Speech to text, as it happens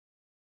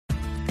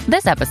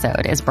This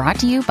episode is brought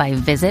to you by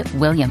Visit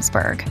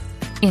Williamsburg.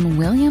 In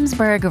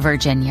Williamsburg,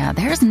 Virginia,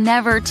 there's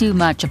never too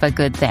much of a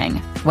good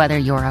thing. Whether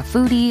you're a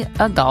foodie,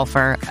 a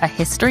golfer, a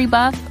history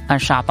buff, a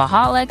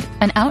shopaholic,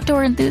 an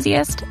outdoor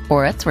enthusiast,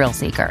 or a thrill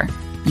seeker,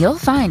 you'll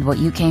find what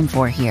you came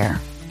for here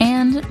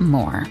and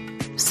more.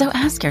 So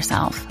ask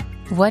yourself,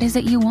 what is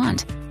it you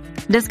want?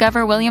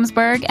 Discover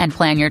Williamsburg and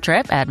plan your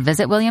trip at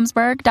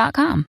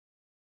visitwilliamsburg.com.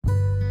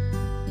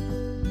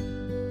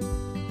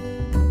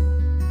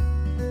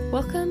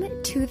 Welcome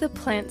to the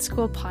Plant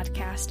School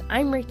Podcast.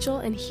 I'm Rachel,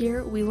 and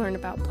here we learn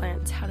about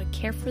plants, how to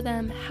care for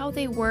them, how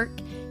they work,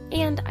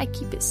 and I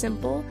keep it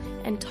simple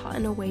and taught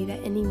in a way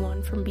that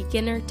anyone from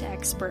beginner to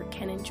expert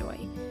can enjoy.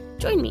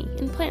 Join me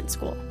in Plant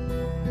School.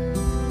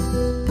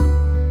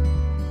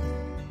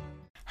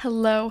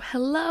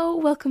 Hello,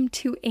 welcome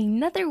to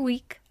another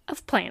week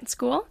of Plant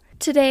School.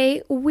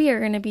 Today we are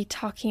going to be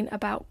talking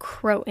about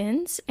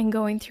crotons and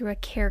going through a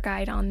care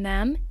guide on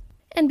them.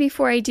 And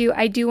before I do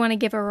want to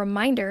give a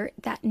reminder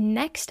that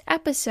next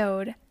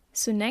episode,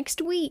 so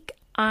next week,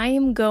 I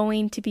am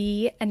going to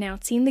be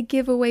announcing the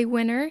giveaway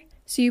winner.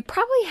 So you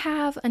probably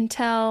have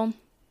until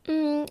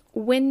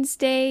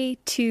Wednesday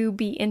to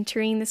be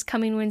entering this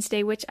coming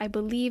Wednesday, which I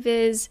believe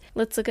is,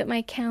 let's look at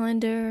my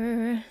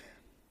calendar,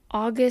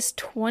 August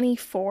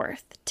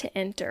 24th to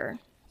enter.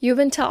 You have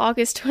until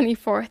August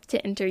 24th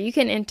to enter. You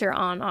can enter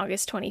on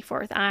August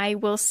 24th. I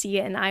will see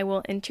it and I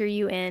will enter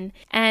you in.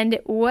 And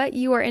what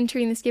you are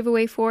entering this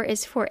giveaway for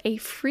is for a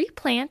free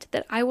plant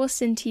that I will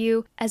send to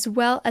you, as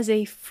well as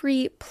a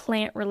free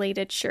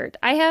plant-related shirt.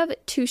 I have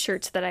 2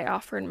 shirts that I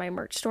offer in my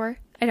merch store.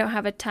 I don't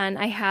have a ton.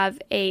 I have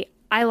a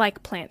I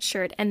Like Plants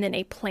shirt and then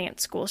a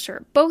Plant School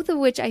shirt, both of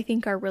which I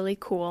think are really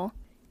cool.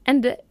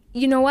 And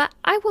you know what?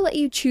 I will let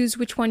you choose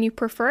which one you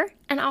prefer,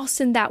 and I'll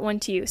send that one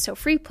to you. So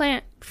free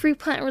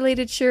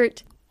plant-related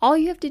shirt. All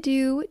you have to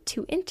do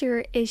to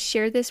enter is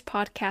share this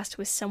podcast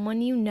with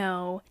someone you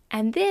know,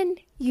 and then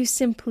you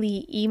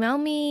simply email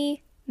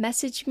me,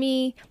 message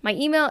me. My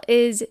email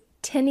is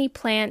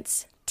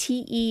tennyplants,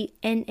 TENNEY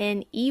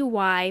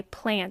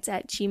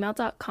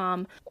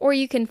plants@gmail.com, or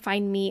you can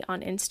find me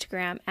on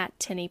Instagram at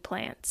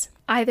tennyplants.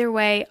 Either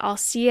way, I'll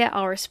see it,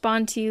 I'll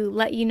respond to you,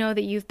 let you know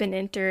that you've been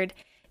entered.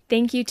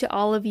 Thank you to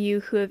all of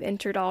you who have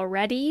entered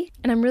already,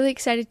 and I'm really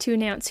excited to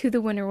announce who the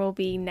winner will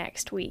be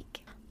next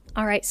week.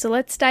 All right, so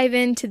let's dive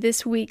into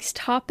this week's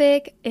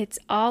topic. It's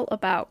all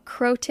about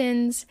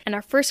crotons, and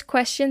our first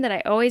question that I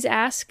always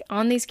ask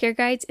on these care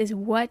guides is,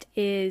 what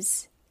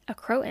is a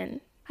croton?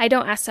 I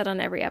don't ask that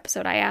on every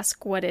episode. I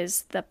ask, what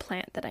is the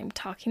plant that I'm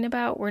talking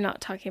about? We're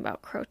not talking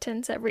about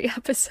crotons every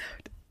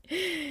episode,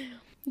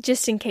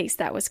 just in case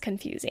that was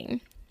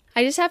confusing.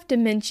 I just have to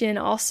mention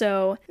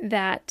also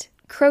that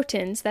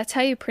crotons, that's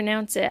how you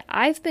pronounce it.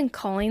 I've been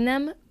calling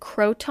them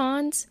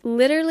crotons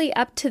literally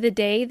up to the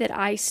day that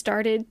I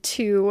started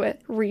to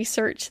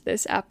research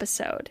this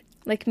episode.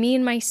 Like, me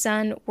and my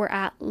son were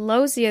at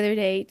Lowe's the other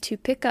day to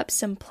pick up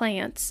some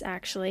plants,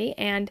 actually,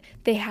 and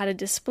they had a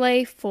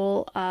display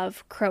full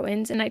of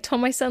crotons, and I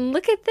told my son,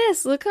 look at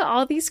this, look at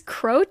all these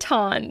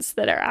crotons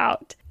that are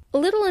out. A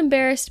little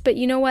embarrassed, but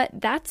you know what?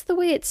 That's the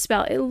way it's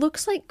spelled. It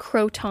looks like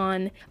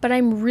croton, but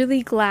I'm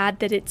really glad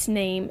that its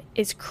name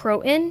is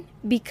croton,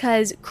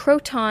 because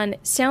croton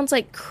sounds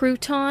like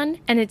crouton,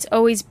 and it's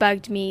always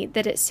bugged me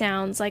that it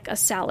sounds like a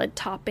salad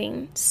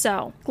topping.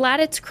 So,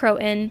 glad it's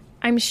croton.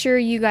 I'm sure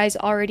you guys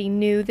already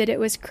knew that it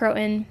was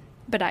croton,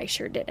 but I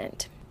sure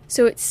didn't.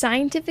 So its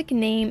scientific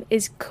name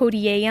is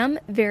Codiaeum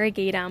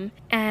variegatum,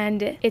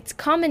 and its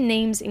common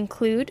names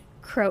include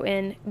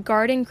croton,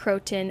 garden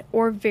croton,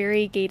 or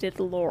variegated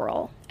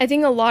laurel. I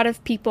think a lot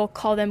of people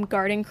call them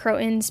garden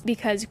crotons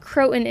because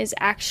croton is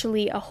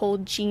actually a whole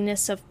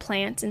genus of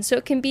plants, and so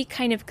it can be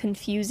kind of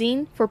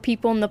confusing for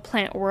people in the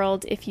plant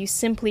world if you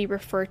simply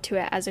refer to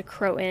it as a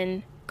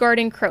croton.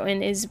 Garden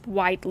croton is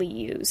widely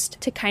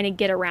used to kind of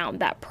get around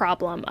that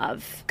problem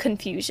of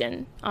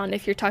confusion on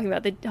if you're talking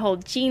about the whole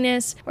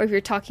genus or if you're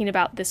talking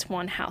about this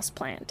one house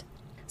plant.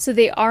 So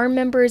they are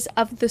members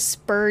of the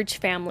spurge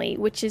family,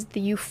 which is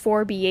the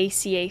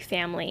Euphorbiaceae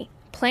family.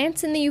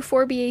 Plants in the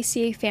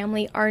Euphorbiaceae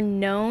family are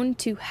known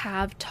to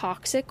have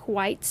toxic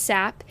white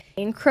sap,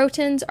 and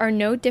crotons are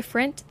no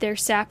different. Their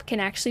sap can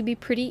actually be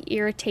pretty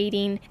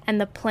irritating,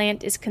 and the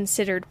plant is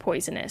considered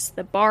poisonous.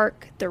 The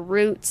bark, the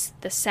roots,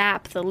 the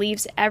sap, the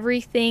leaves,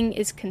 everything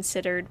is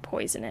considered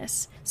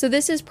poisonous. So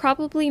this is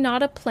probably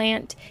not a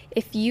plant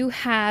if you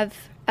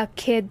have a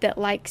kid that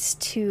likes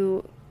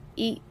to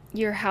eat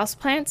your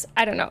houseplants.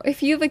 I don't know.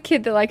 If you have a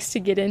kid that likes to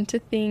get into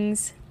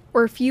things,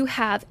 or if you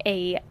have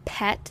a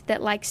pet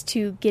that likes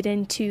to get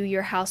into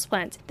your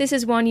houseplants, this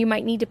is one you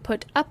might need to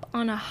put up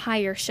on a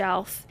higher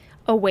shelf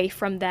away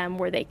from them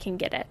where they can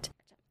get it.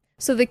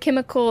 So the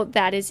chemical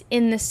that is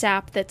in the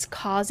sap that's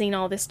causing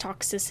all this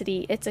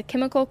toxicity, it's a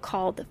chemical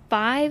called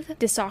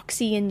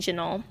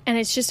 5-desoxyingenol, and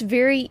it's just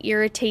very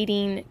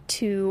irritating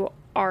to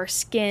our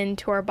skin,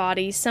 to our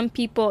bodies. Some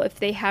people, if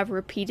they have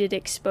repeated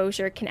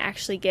exposure, can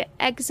actually get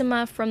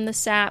eczema from the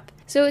sap.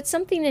 So it's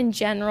something in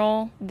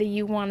general that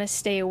you want to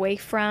stay away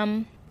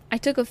from. I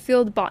took a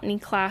field botany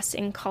class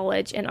in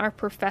college, and our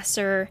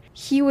professor,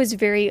 he was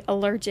very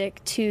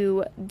allergic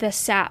to the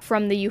sap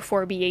from the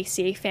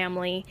Euphorbiaceae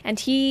family. And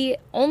he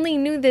only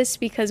knew this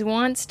because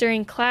once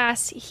during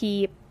class,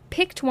 he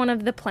picked one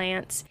of the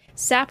plants,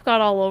 sap got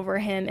all over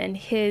him, and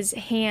his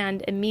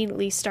hand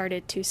immediately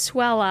started to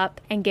swell up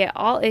and get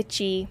all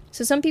itchy.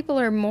 So some people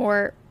are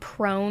more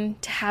prone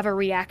to have a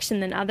reaction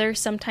than others.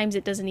 Sometimes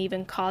it doesn't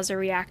even cause a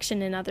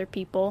reaction in other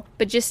people.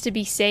 But just to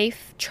be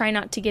safe, try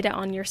not to get it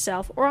on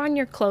yourself or on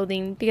your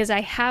clothing, because I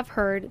have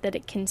heard that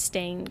it can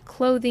stain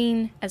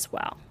clothing as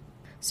well.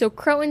 So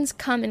crotons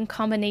come in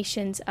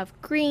combinations of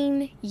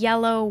green,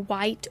 yellow,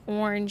 white,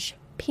 orange,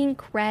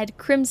 pink, red,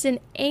 crimson,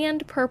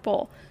 and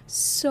purple.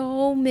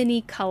 So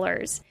many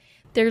colors.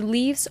 Their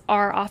leaves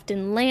are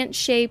often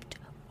lance-shaped,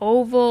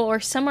 oval, or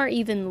some are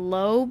even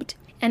lobed,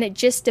 and it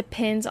just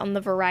depends on the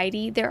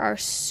variety. There are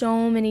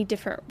so many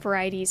different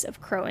varieties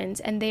of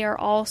crotons, and they are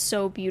all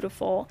so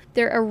beautiful.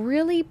 They're a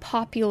really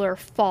popular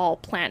fall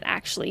plant,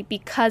 actually,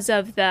 because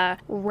of the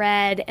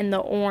red and the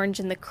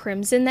orange and the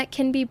crimson that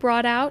can be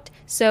brought out.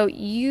 So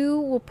you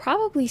will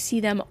probably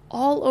see them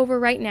all over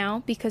right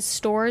now because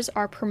stores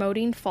are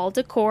promoting fall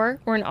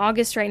decor. We're in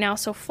August right now,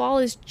 so fall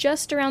is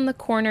just around the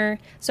corner.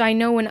 So I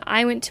know when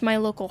I went to my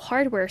local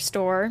hardware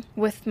store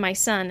with my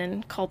son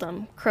and called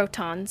them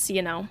crotons,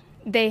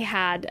 they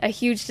had a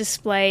huge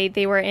display.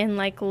 They were in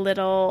like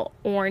little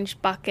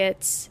orange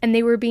buckets, and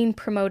they were being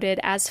promoted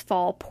as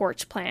fall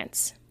porch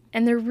plants.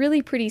 And they're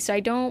really pretty, so I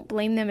don't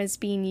blame them as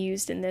being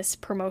used in this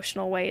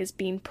promotional way, as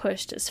being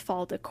pushed as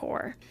fall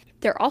decor.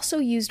 They're also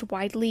used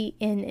widely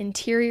in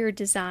interior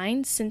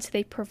design since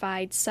they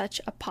provide such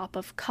a pop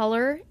of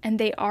color, and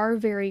they are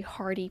very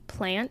hardy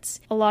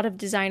plants. A lot of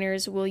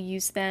designers will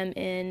use them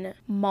in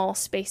mall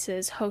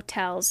spaces,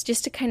 hotels,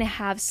 just to kind of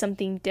have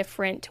something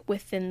different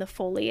within the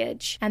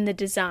foliage and the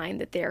design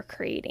that they're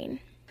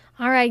creating.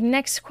 All right,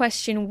 next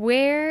question.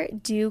 Where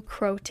do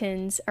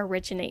crotons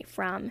originate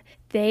from?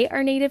 They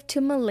are native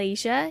to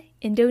Malaysia,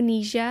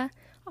 Indonesia,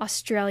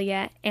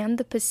 Australia, and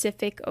the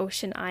Pacific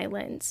Ocean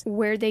islands,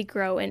 where they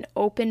grow in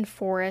open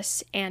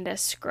forests and as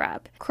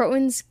scrub.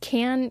 Crotons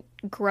can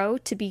grow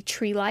to be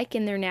tree-like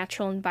in their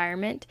natural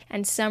environment,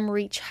 and some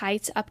reach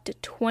heights up to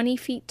 20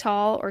 feet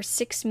tall or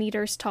 6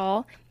 meters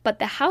tall. But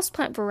the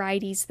houseplant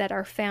varieties that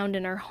are found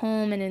in our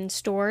home and in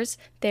stores,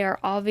 they are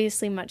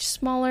obviously much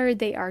smaller.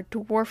 They are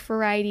dwarf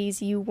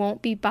varieties. You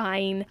won't be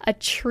buying a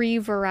tree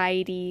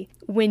variety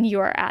when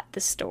you're at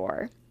the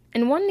store.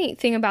 And one neat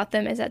thing about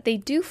them is that they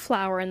do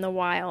flower in the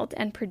wild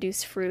and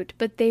produce fruit,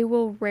 but they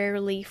will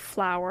rarely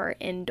flower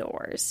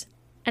indoors.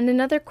 And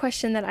another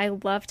question that I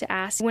love to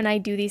ask when I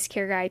do these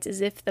care guides is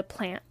if the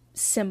plant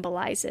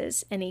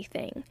symbolizes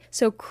anything.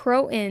 So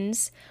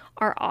crotons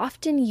are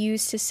often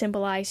used to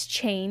symbolize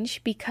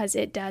change because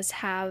it does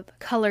have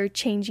color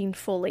changing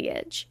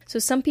foliage. So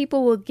some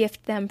people will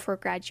gift them for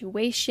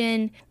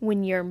graduation,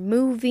 when you're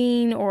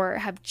moving or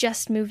have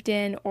just moved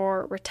in,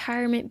 or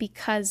retirement,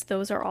 because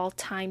those are all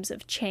times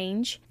of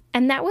change.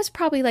 And that was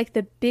probably like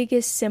the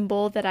biggest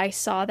symbol that I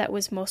saw that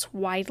was most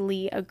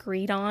widely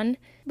agreed on.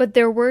 But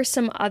there were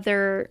some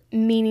other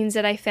meanings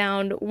that I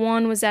found.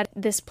 One was that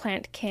this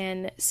plant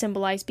can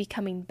symbolize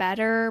becoming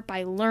better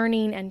by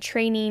learning and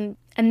training.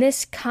 And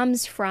this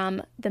comes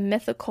from the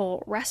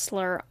mythical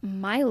wrestler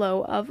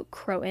Milo of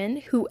Croton,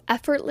 who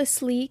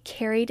effortlessly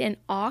carried an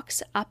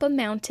ox up a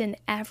mountain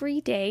every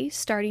day,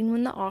 starting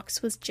when the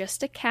ox was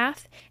just a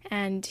calf.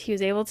 And he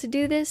was able to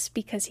do this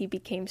because he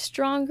became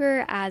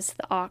stronger as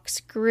the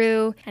ox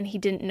grew, and he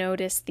didn't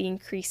notice the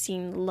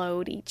increasing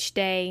load each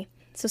day.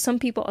 So some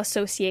people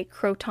associate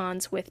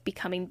crotons with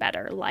becoming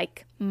better,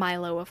 like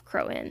Milo of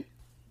Croton.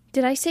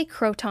 Did I say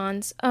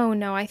crotons? Oh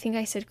no, I think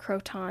I said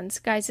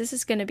crotons. Guys, this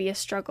is going to be a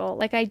struggle.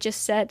 Like I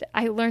just said,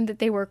 I learned that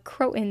they were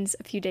crotons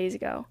a few days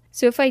ago.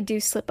 So if I do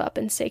slip up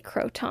and say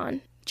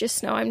croton,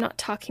 just know I'm not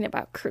talking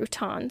about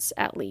croutons,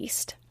 at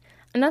least.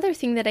 Another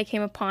thing that I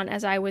came upon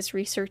as I was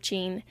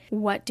researching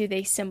what do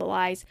they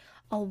symbolize,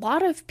 a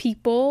lot of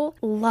people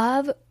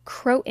love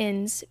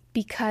crotons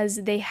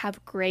because they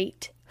have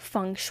great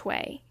feng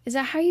shui. Is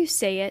that how you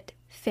say it?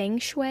 Feng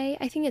shui?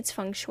 I think it's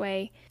feng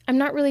shui. I'm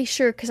not really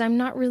sure because I'm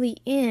not really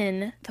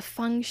in the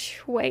feng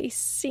shui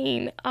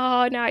scene.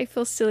 Oh, now I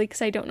feel silly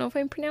because I don't know if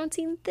I'm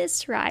pronouncing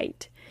this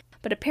right.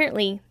 But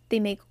apparently, they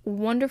make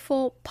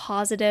wonderful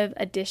positive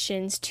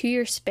additions to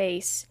your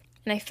space.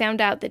 And I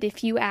found out that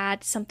if you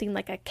add something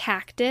like a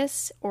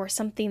cactus or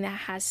something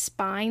that has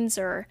spines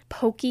or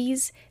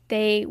pokies,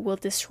 they will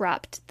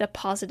disrupt the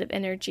positive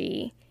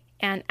energy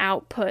and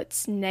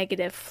outputs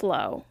negative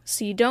flow.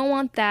 So you don't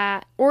want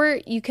that, or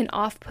you can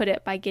off-put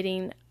it by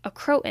getting a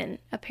croton,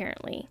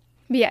 apparently.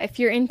 But yeah, if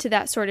you're into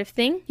that sort of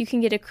thing, you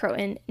can get a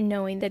croton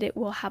knowing that it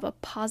will have a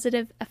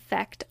positive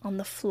effect on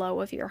the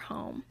flow of your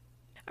home.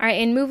 All right,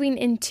 and moving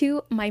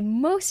into my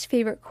most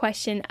favorite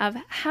question of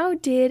how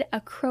did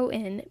a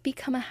croton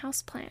become a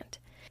houseplant?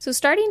 So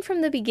starting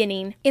from the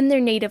beginning, in their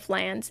native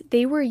lands,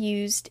 they were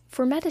used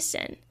for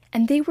medicine,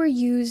 and they were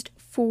used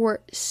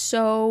for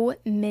so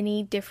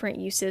many different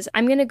uses.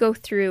 I'm going to go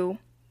through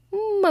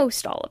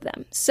most all of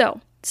them.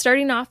 So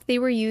Starting off, they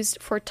were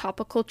used for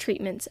topical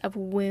treatments of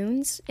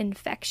wounds,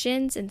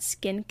 infections, and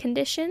skin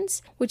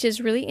conditions, which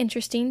is really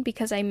interesting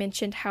because I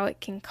mentioned how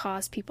it can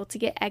cause people to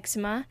get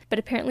eczema, but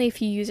apparently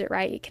if you use it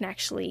right, it can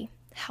actually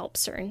help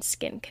certain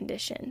skin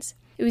conditions.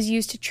 It was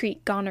used to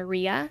treat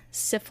gonorrhea,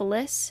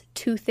 syphilis,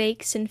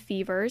 toothaches, and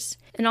fevers,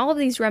 and all of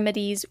these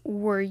remedies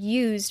were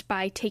used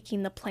by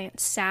taking the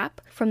plant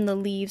sap from the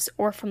leaves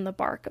or from the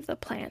bark of the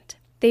plant.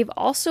 They've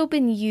also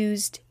been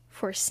used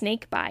for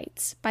snake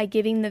bites by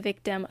giving the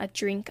victim a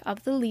drink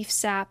of the leaf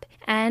sap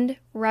and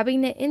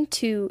rubbing it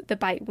into the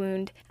bite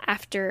wound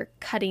after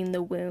cutting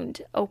the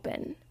wound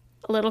open.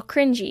 A little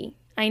cringy,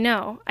 I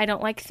know, I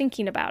don't like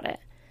thinking about it.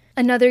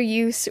 Another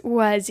use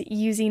was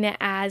using it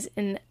as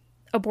an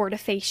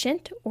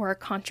abortifacient or a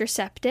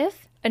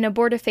contraceptive. An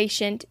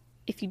abortifacient,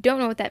 if you don't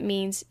know what that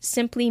means,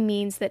 simply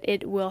means that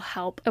it will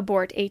help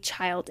abort a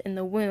child in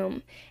the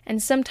womb.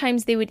 And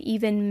sometimes they would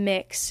even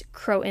mix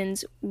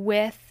crotons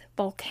with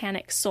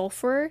volcanic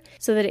sulfur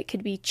so that it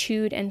could be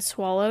chewed and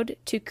swallowed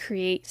to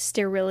create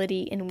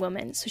sterility in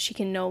women so she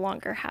can no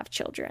longer have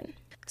children.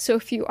 So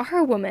if you are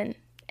a woman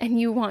and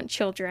you want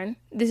children,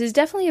 this is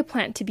definitely a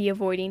plant to be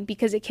avoiding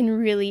because it can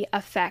really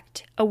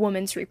affect a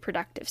woman's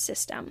reproductive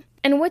system.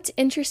 And what's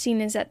interesting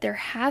is that there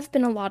have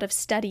been a lot of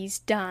studies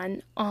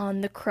done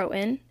on the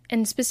croton,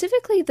 and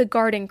specifically the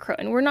garden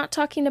croton. We're not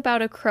talking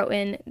about a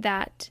croton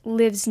that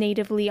lives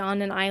natively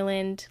on an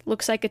island,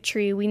 looks like a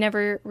tree. We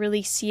never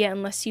really see it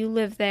unless you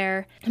live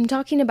there. I'm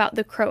talking about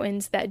the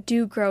crotons that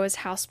do grow as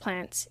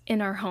houseplants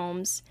in our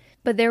homes.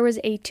 But there was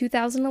a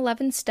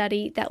 2011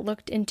 study that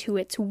looked into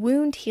its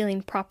wound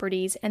healing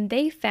properties, and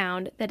they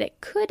found that it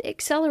could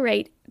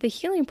accelerate the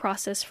healing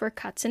process for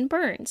cuts and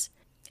burns.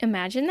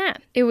 Imagine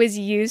that. It was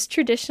used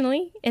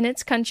traditionally in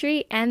its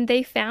country, and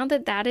they found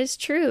that that is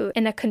true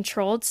in a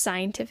controlled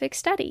scientific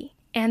study.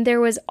 And there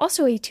was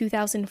also a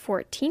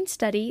 2014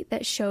 study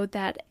that showed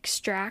that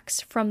extracts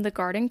from the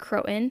garden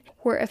croton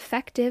were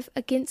effective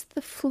against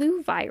the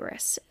flu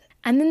virus.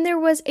 And then there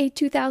was a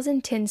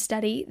 2010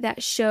 study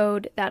that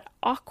showed that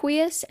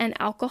aqueous and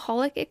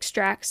alcoholic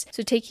extracts,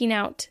 so taking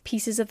out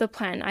pieces of the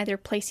plant, either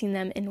placing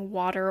them in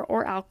water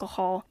or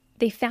alcohol,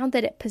 they found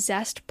that it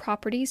possessed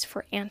properties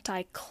for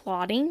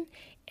anti-clotting,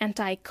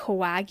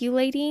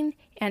 anti-coagulating,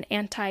 and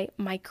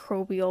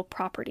antimicrobial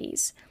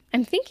properties.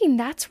 I'm thinking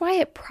that's why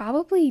it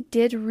probably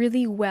did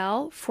really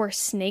well for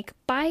snake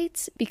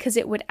bites, because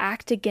it would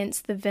act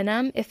against the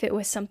venom if it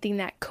was something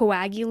that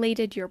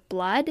coagulated your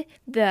blood.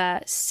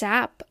 The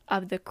sap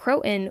of the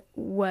croton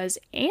was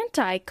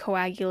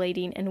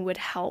anti-coagulating and would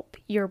help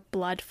your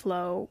blood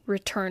flow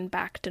return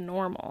back to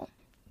normal.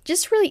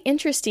 Just really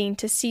interesting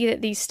to see that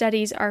these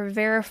studies are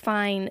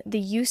verifying the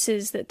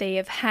uses that they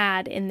have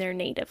had in their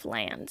native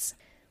lands.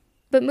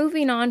 But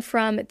moving on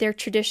from their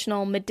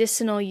traditional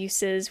medicinal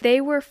uses,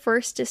 they were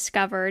first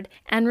discovered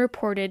and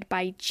reported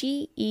by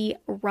G.E.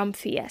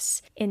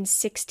 Rumphius in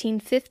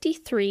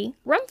 1653.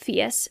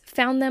 Rumphius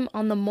found them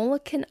on the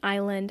Moluccan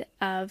island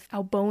of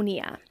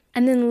Albonia.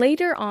 And then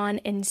later on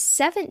in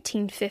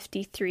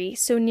 1753,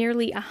 so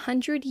nearly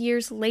 100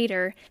 years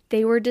later,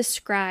 they were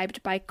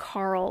described by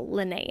Carl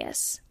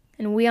Linnaeus.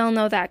 And we all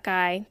know that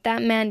guy.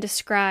 That man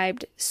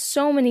described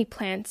so many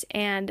plants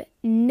and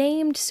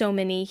named so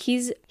many.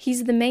 He's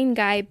the main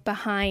guy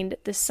behind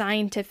the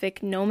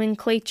scientific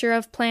nomenclature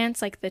of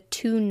plants, like the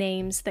 2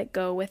 names that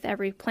go with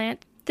every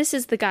plant. This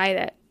is the guy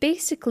that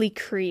basically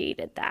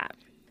created that.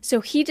 So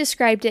he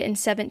described it in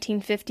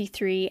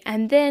 1753,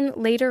 and then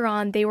later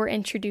on they were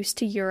introduced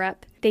to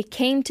Europe. They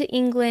came to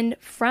England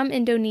from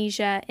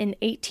Indonesia in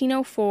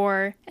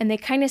 1804, and they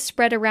kind of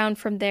spread around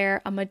from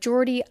there. A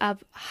majority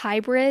of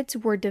hybrids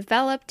were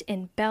developed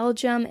in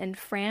Belgium and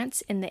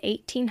France in the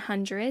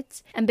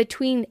 1800s, and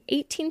between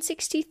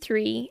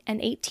 1863 and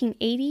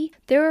 1880,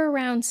 there were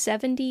around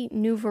 70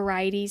 new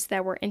varieties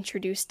that were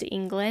introduced to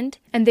England,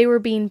 and they were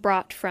being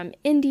brought from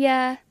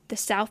India, the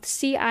South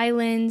Sea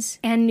Islands,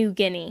 and New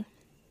Guinea.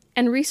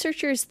 And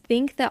researchers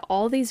think that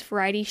all these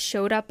varieties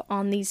showed up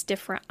on these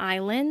different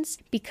islands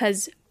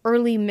because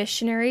early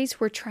missionaries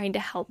were trying to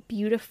help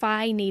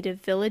beautify native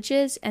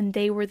villages, and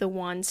they were the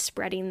ones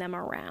spreading them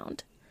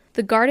around.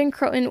 The garden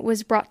croton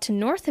was brought to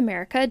North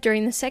America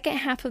during the second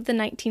half of the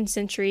 19th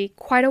century,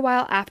 quite a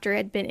while after it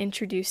had been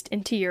introduced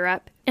into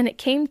Europe, and it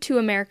came to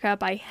America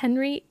by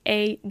Henry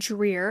A.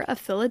 Dreer of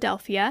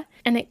Philadelphia,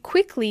 and it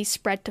quickly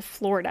spread to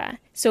Florida.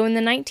 So in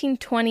the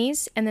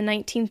 1920s and the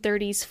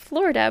 1930s,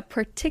 Florida,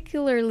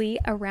 particularly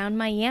around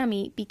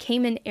Miami,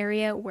 became an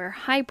area where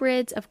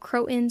hybrids of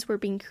crotons were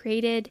being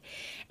created,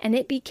 and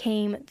it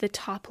became the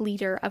top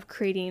leader of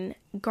creating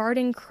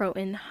garden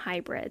croton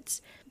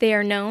hybrids. They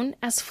are known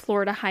as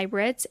Florida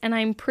hybrids, and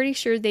I'm pretty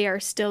sure they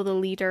are still the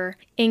leader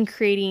in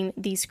creating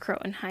these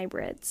croton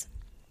hybrids.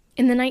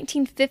 In the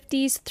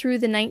 1950s through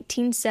the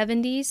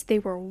 1970s, they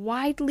were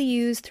widely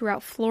used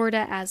throughout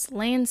Florida as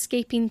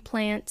landscaping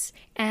plants,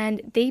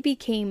 and they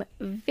became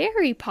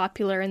very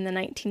popular in the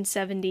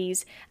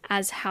 1970s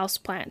as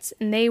houseplants,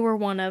 and they were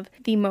one of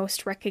the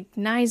most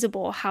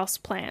recognizable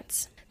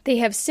houseplants. They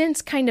have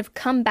since kind of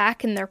come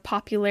back in their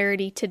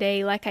popularity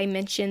today. Like I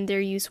mentioned, they're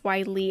used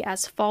widely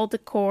as fall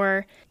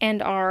decor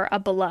and are a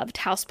beloved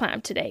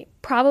houseplant today,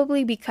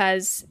 probably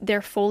because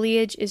their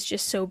foliage is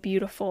just so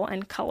beautiful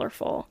and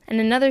colorful. And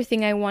another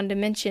thing I wanted to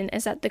mention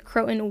is that the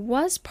croton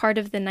was part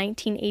of the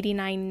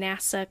 1989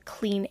 NASA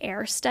Clean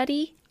Air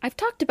Study. I've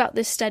talked about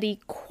this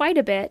study quite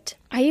a bit.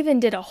 I even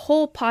did a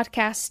whole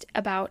podcast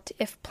about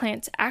if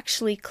plants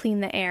actually clean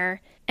the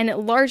air, and it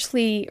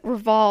largely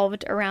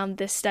revolved around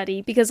this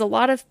study because a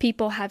lot of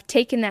people have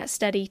taken that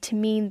study to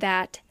mean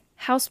that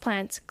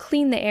houseplants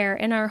clean the air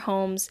in our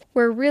homes,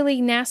 where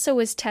really NASA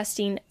was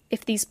testing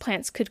if these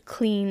plants could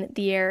clean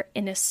the air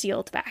in a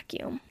sealed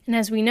vacuum. And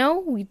as we know,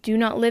 we do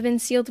not live in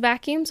sealed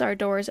vacuums. Our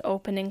doors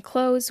open and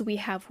close. We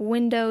have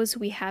windows,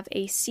 we have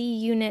AC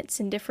units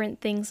and different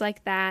things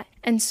like that.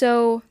 And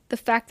so the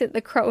fact that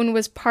the croton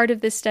was part of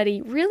this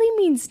study really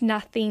means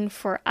nothing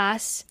for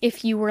us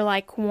if you were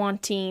like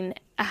wanting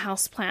a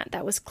houseplant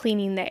that was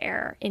cleaning the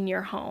air in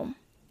your home.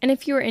 And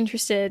if you are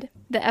interested,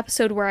 the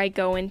episode where I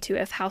go into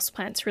if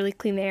houseplants really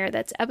clean the air,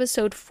 that's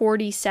episode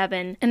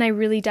 47, and I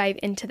really dive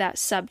into that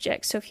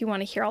subject. So if you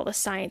want to hear all the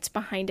science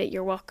behind it,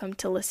 you're welcome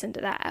to listen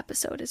to that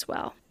episode as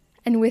well.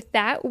 And with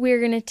that, we're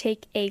going to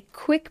take a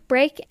quick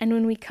break, and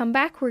when we come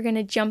back, we're going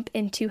to jump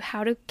into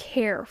how to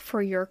care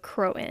for your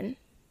croton.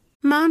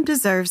 Mom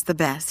deserves the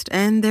best,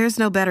 and there's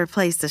no better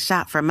place to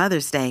shop for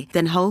Mother's Day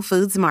than Whole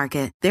Foods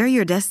Market. They're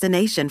your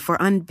destination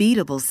for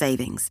unbeatable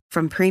savings,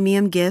 from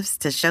premium gifts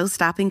to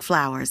show-stopping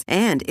flowers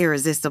and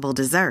irresistible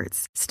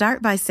desserts.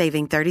 Start by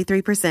saving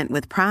 33%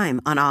 with Prime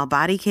on all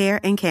body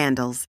care and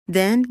candles.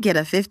 Then get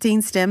a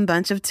 15-stem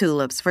bunch of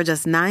tulips for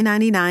just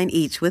 $9.99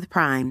 each with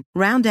Prime.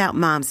 Round out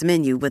Mom's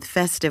menu with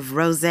festive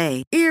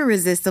rosé,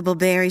 irresistible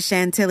berry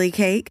chantilly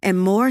cake,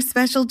 and more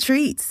special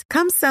treats.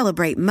 Come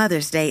celebrate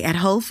Mother's Day at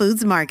Whole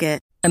Foods Market.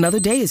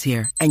 Another day is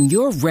here, and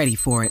you're ready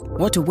for it.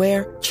 What to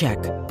wear? Check.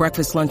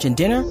 Breakfast, lunch, and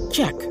dinner?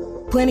 Check.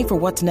 Planning for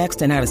what's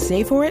next and how to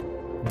save for it?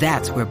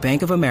 That's where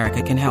Bank of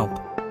America can help.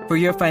 For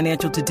your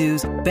financial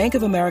to-dos, Bank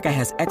of America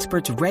has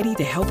experts ready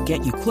to help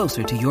get you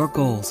closer to your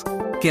goals.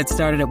 Get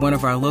started at one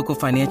of our local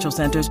financial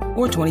centers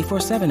or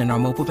 24/7 in our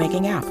mobile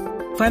banking app.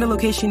 Find a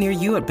location near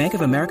you at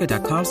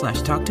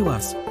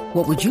bankofamerica.com/talktous.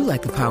 What would you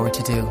like the power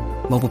to do?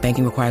 Mobile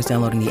banking requires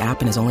downloading the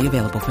app and is only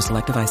available for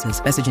select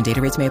devices. Message and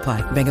data rates may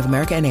apply. Bank of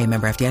America N.A.,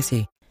 member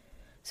FDIC.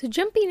 So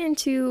jumping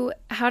into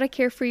how to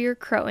care for your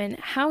croton,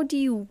 how do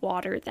you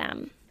water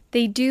them?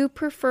 They do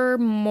prefer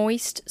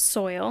moist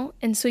soil,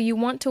 and so you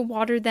want to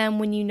water them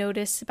when you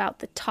notice about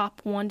the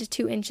top 1 to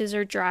 2 inches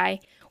are dry,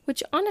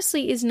 which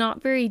honestly is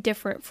not very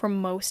different from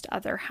most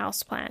other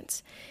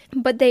houseplants.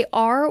 But they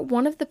are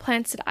one of the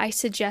plants that I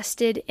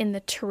suggested in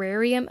the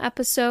terrarium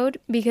episode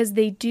because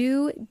they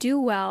do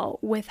well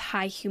with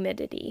high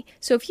humidity.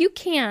 So if you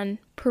can,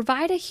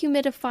 provide a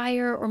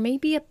humidifier or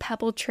maybe a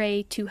pebble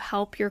tray to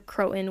help your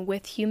croton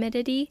with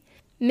humidity.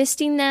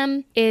 Misting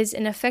them is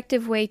an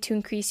effective way to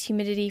increase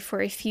humidity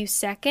for a few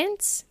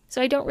seconds.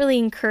 So I don't really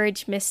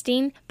encourage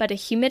misting, but a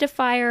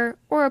humidifier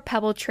or a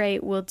pebble tray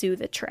will do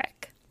the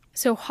trick.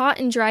 So hot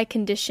and dry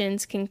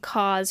conditions can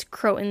cause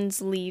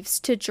croton's leaves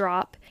to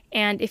drop,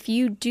 and if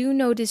you do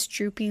notice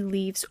droopy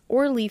leaves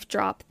or leaf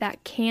drop,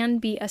 that can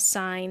be a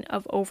sign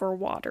of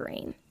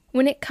overwatering.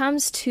 When it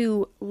comes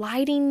to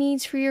lighting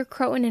needs for your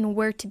croton and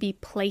where to be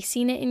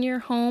placing it in your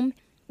home,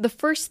 the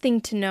first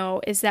thing to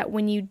know is that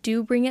when you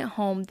do bring it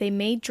home, they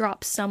may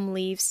drop some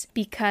leaves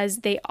because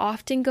they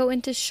often go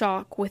into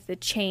shock with the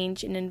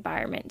change in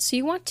environment. So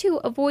you want to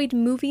avoid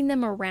moving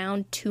them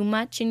around too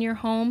much in your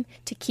home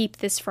to keep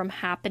this from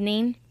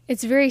happening.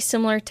 It's very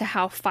similar to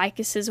how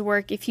ficuses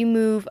work. If you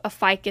move a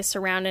ficus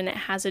around and it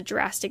has a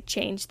drastic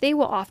change, they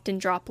will often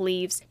drop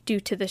leaves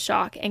due to the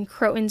shock, and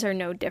crotons are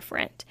no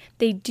different.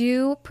 They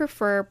do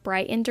prefer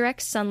bright and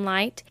direct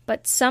sunlight,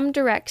 but some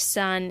direct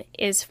sun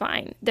is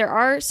fine. There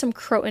are some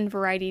croton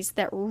varieties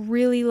that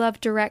really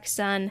love direct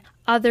sun,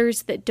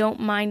 others that don't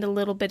mind a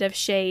little bit of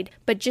shade,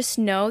 but just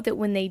know that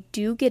when they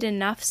do get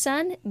enough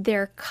sun,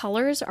 their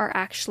colors are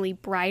actually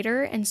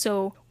brighter, and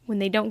so when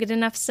they don't get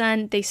enough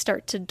sun, they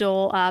start to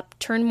dull up,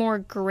 turn more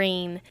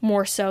green,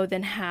 more so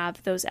than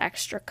have those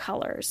extra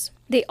colors.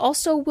 They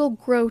also will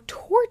grow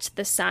towards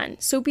the sun,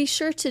 so be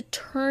sure to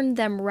turn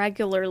them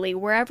regularly.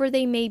 Wherever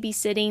they may be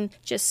sitting,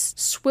 just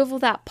swivel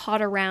that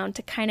pot around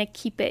to kind of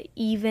keep it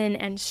even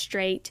and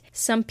straight.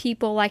 Some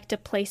people like to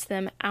place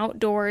them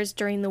outdoors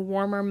during the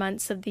warmer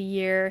months of the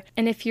year,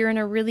 and if you're in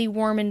a really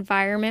warm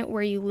environment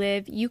where you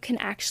live, you can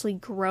actually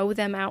grow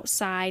them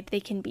outside. They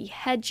can be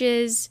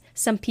hedges.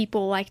 Some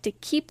people like to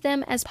keep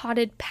them as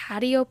potted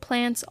patio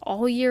plants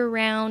all year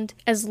round.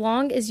 As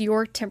long as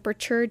your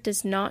temperature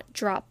does not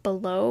drop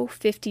below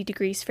 50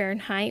 degrees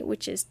Fahrenheit,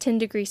 which is 10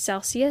 degrees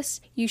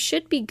Celsius, you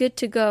should be good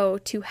to go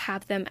to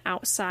have them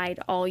outside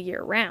all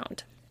year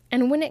round.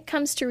 And when it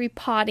comes to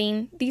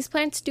repotting, these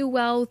plants do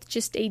well with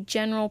just a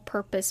general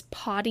purpose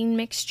potting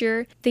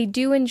mixture. They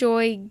do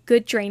enjoy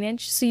good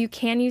drainage, so you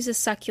can use a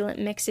succulent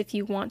mix if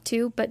you want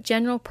to, but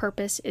general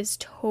purpose is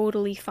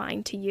totally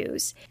fine to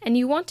use. And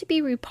you want to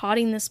be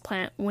repotting this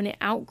plant when it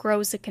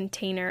outgrows a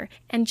container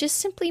and just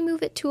simply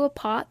move it to a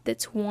pot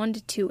that's 1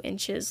 to 2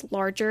 inches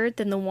larger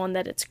than the one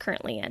that it's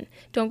currently in.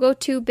 Don't go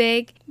too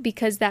big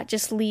because that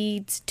just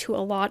leads to a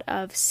lot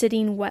of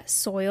sitting wet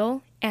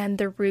soil, and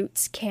the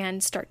roots can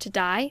start to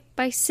die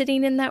by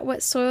sitting in that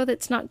wet soil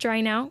that's not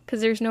drying out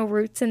because there's no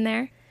roots in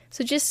there.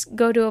 So just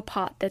go to a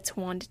pot that's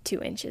 1 to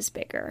 2 inches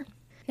bigger.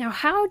 Now,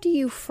 how do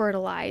you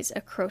fertilize a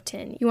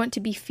croton? You want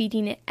to be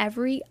feeding it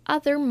every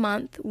other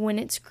month when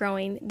it's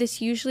growing.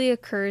 This usually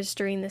occurs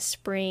during the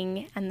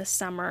spring and the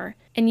summer,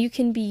 and you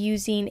can be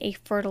using a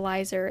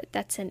fertilizer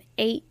that's an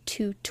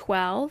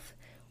 8-12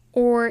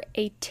 or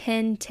a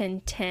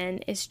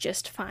 10-10-10 is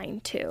just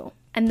fine too.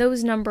 And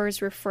those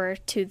numbers refer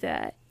to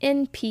the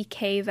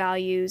NPK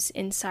values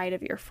inside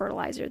of your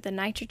fertilizer, the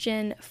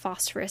nitrogen,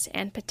 phosphorus,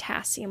 and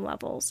potassium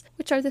levels,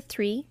 which are the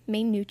 3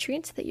 main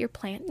nutrients that your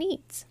plant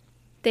needs.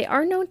 They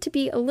are known to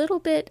be a little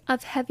bit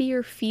of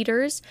heavier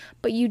feeders,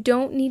 but you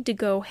don't need to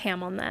go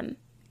ham on them.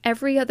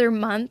 Every other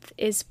month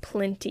is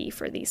plenty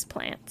for these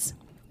plants.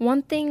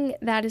 One thing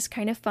that is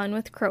kind of fun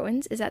with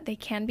crotons is that they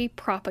can be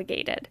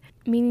propagated,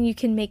 meaning you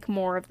can make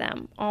more of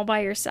them all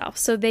by yourself.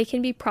 So they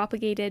can be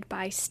propagated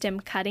by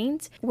stem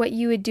cuttings. What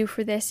you would do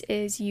for this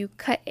is you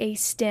cut a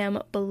stem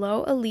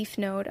below a leaf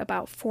node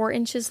about 4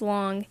 inches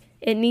long.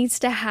 It needs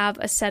to have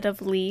a set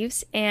of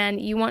leaves, and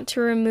you want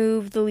to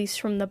remove the leaves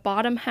from the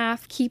bottom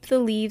half, keep the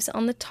leaves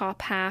on the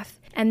top half,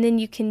 and then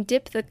you can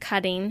dip the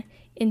cutting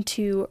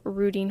into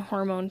rooting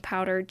hormone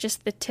powder,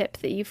 just the tip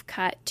that you've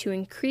cut, to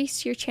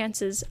increase your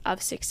chances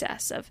of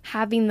success of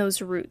having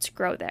those roots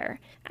grow there.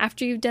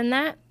 After you've done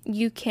that,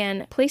 you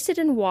can place it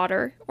in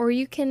water, or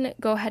you can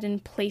go ahead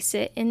and place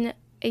it in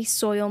a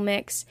soil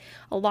mix.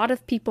 A lot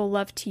of people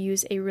love to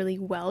use a really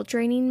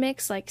well-draining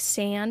mix like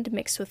sand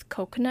mixed with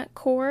coconut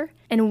coir,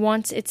 and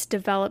once it's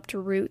developed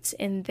roots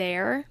in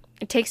there,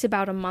 it takes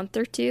about a month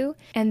or 2,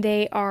 and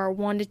they are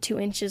 1 to 2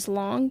 inches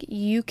long.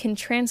 You can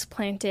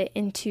transplant it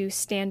into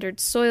standard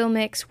soil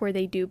mix where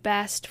they do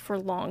best for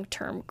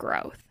long-term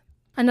growth.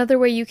 Another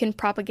way you can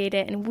propagate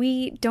it, and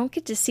we don't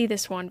get to see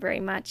this one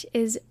very much,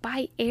 is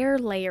by air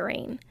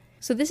layering.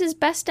 So this is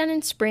best done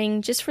in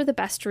spring just for the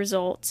best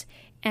results.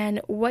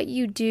 And what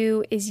you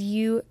do is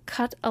you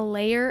cut a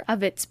layer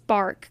of its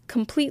bark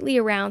completely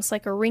around, so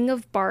like a ring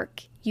of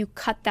bark, you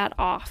cut that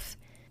off.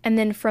 And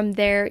then from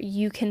there,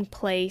 you can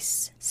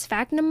place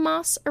sphagnum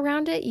moss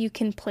around it, you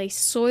can place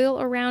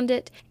soil around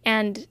it,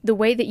 and the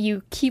way that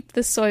you keep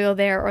the soil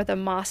there or the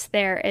moss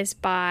there is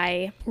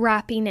by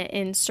wrapping it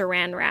in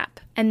saran wrap.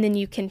 And then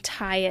you can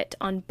tie it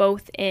on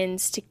both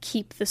ends to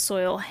keep the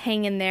soil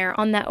hanging there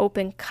on that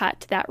open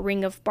cut, that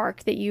ring of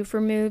bark that you've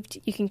removed.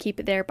 You can keep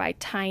it there by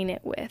tying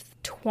it with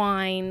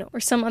twine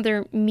or some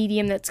other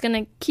medium that's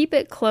going to keep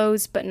it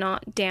closed but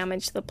not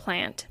damage the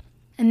plant.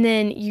 And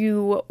then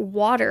you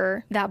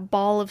water that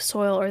ball of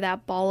soil or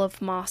that ball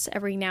of moss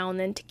every now and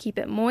then to keep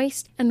it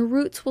moist, and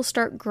roots will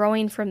start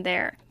growing from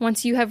there.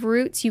 Once you have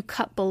roots, you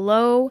cut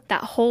below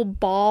that whole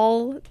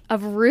ball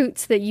of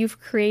roots that you've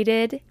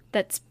created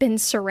that's been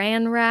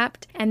saran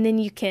wrapped, and then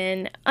you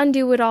can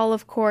undo it all,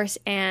 of course,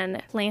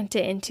 and plant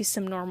it into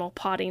some normal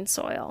potting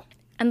soil.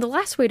 And the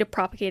last way to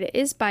propagate it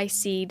is by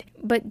seed,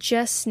 but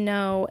just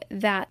know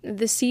that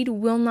the seed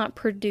will not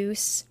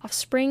produce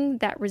offspring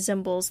that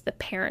resembles the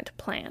parent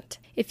plant.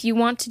 If you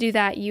want to do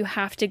that, you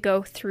have to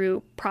go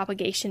through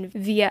propagation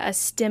via a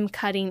stem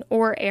cutting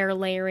or air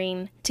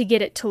layering to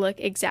get it to look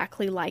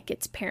exactly like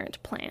its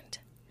parent plant.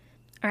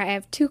 All right, I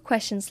have 2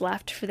 questions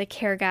left for the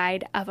care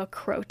guide of a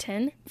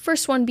croton.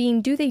 First one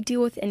being, do they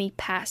deal with any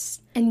pests?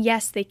 And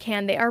yes, they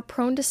can. They are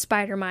prone to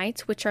spider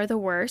mites, which are the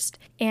worst,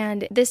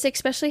 and this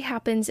especially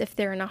happens if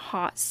they're in a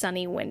hot,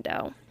 sunny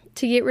window.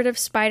 To get rid of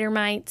spider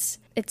mites,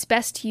 it's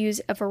best to use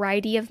a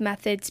variety of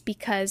methods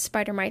because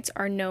spider mites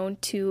are known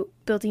to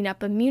building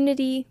up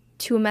immunity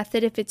to a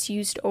method if it's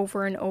used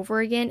over and over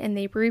again, and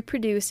they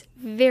reproduce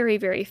very,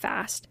 very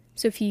fast.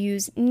 So if you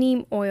use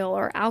neem oil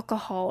or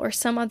alcohol or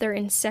some other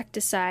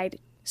insecticide,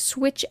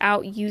 switch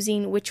out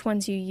using which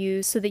ones you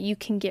use so that you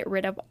can get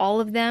rid of all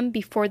of them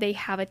before they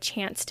have a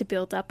chance to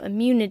build up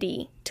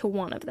immunity to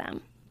one of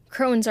them.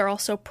 Crotons are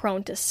also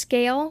prone to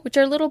scale, which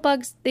are little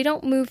bugs. They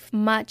don't move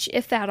much,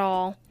 if at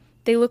all.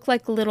 They look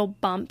like little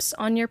bumps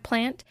on your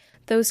plant.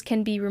 Those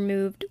can be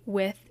removed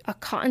with a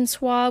cotton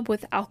swab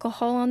with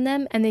alcohol on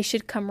them, and they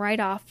should come right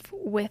off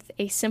with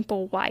a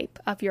simple wipe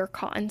of your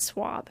cotton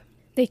swab.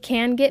 They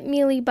can get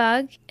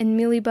mealybug, and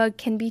mealybug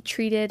can be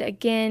treated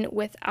again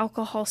with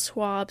alcohol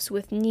swabs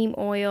with neem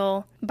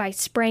oil by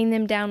spraying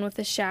them down with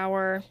a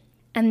shower.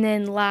 And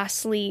then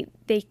lastly,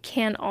 they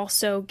can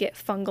also get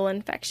fungal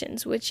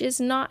infections, which is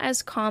not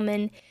as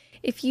common.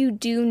 If you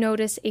do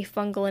notice a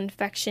fungal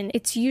infection,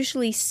 it's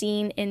usually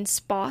seen in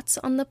spots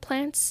on the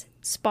plants.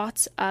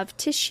 spots of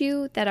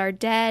tissue that are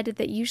dead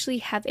that usually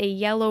have a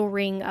yellow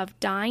ring of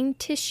dying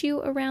tissue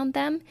around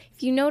them.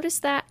 If you notice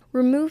that,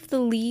 remove the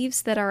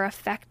leaves that are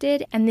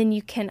affected, and then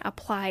you can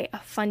apply a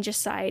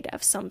fungicide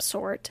of some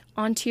sort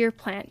onto your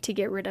plant to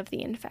get rid of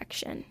the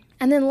infection.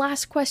 And then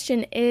last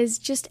question is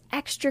just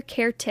extra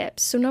care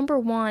tips. So number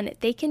 1,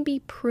 they can be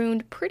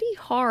pruned pretty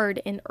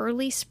hard in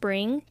early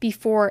spring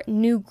before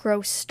new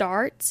growth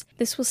starts.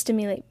 This will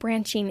stimulate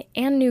branching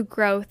and new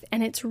growth,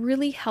 and it's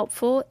really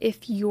helpful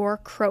if your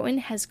croton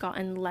has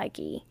gotten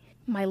leggy.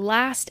 My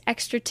last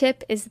extra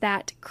tip is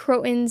that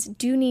crotons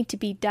do need to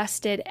be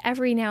dusted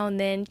every now and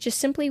then. Just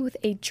simply with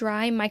a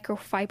dry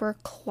microfiber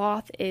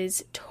cloth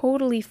is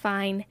totally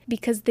fine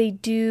because they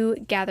do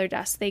gather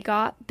dust. They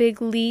got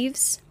big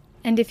leaves,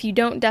 and if you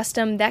don't dust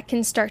them, that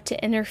can start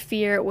to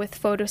interfere with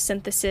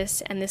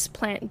photosynthesis and this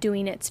plant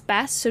doing its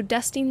best. So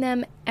dusting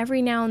them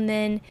every now and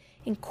then,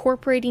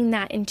 incorporating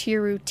that into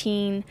your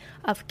routine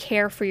of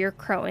care for your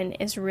croton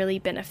is really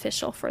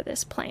beneficial for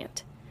this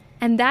plant.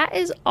 And that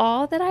is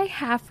all that I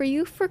have for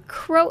you for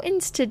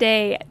crotons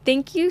today.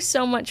 Thank you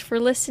so much for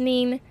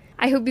listening.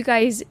 I hope you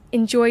guys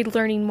enjoyed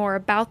learning more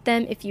about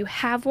them. If you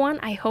have one,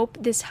 I hope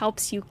this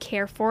helps you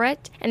care for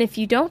it. And if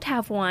you don't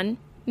have one,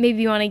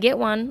 maybe you want to get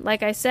one.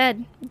 Like I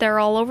said, they're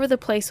all over the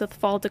place with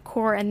fall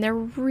decor and they're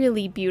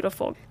really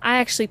beautiful. I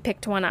actually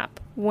picked one up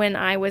when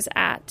I was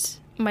at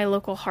my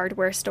local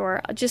hardware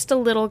store. Just a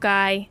little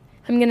guy.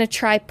 I'm going to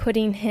try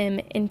putting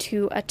him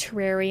into a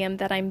terrarium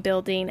that I'm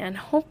building, and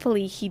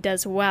hopefully he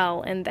does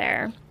well in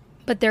there.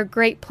 But they're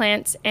great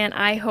plants, and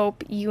I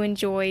hope you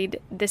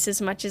enjoyed this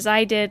as much as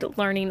I did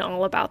learning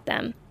all about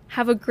them.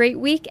 Have a great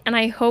week, and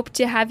I hope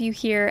to have you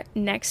here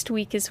next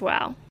week as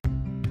well.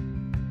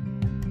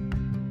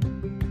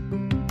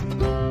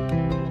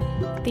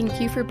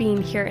 Thank you for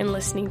being here and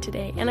listening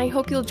today, and I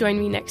hope you'll join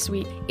me next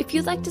week. If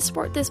you'd like to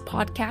support this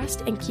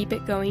podcast and keep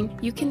it going,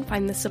 you can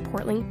find the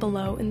support link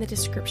below in the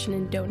description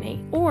and donate.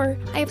 Or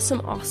I have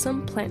some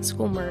awesome Plant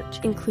School merch,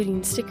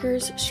 including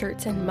stickers,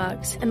 shirts, and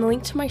mugs, and the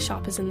link to my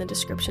shop is in the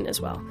description as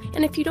well.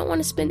 And if you don't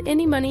want to spend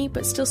any money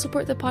but still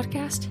support the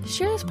podcast,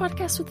 share this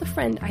podcast with a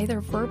friend,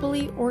 either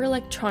verbally or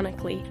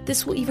electronically.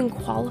 This will even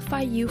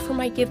qualify you for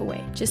my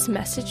giveaway. Just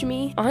message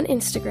me on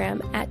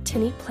Instagram at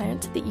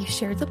TinnyPlant that you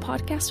shared the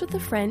podcast with a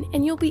friend,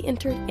 and you'll be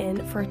entered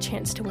in for a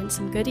chance to win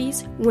some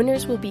goodies.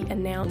 Winners will be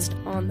announced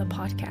on the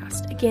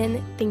podcast.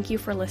 Again, thank you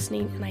for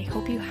listening, and I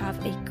hope you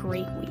have a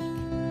great week.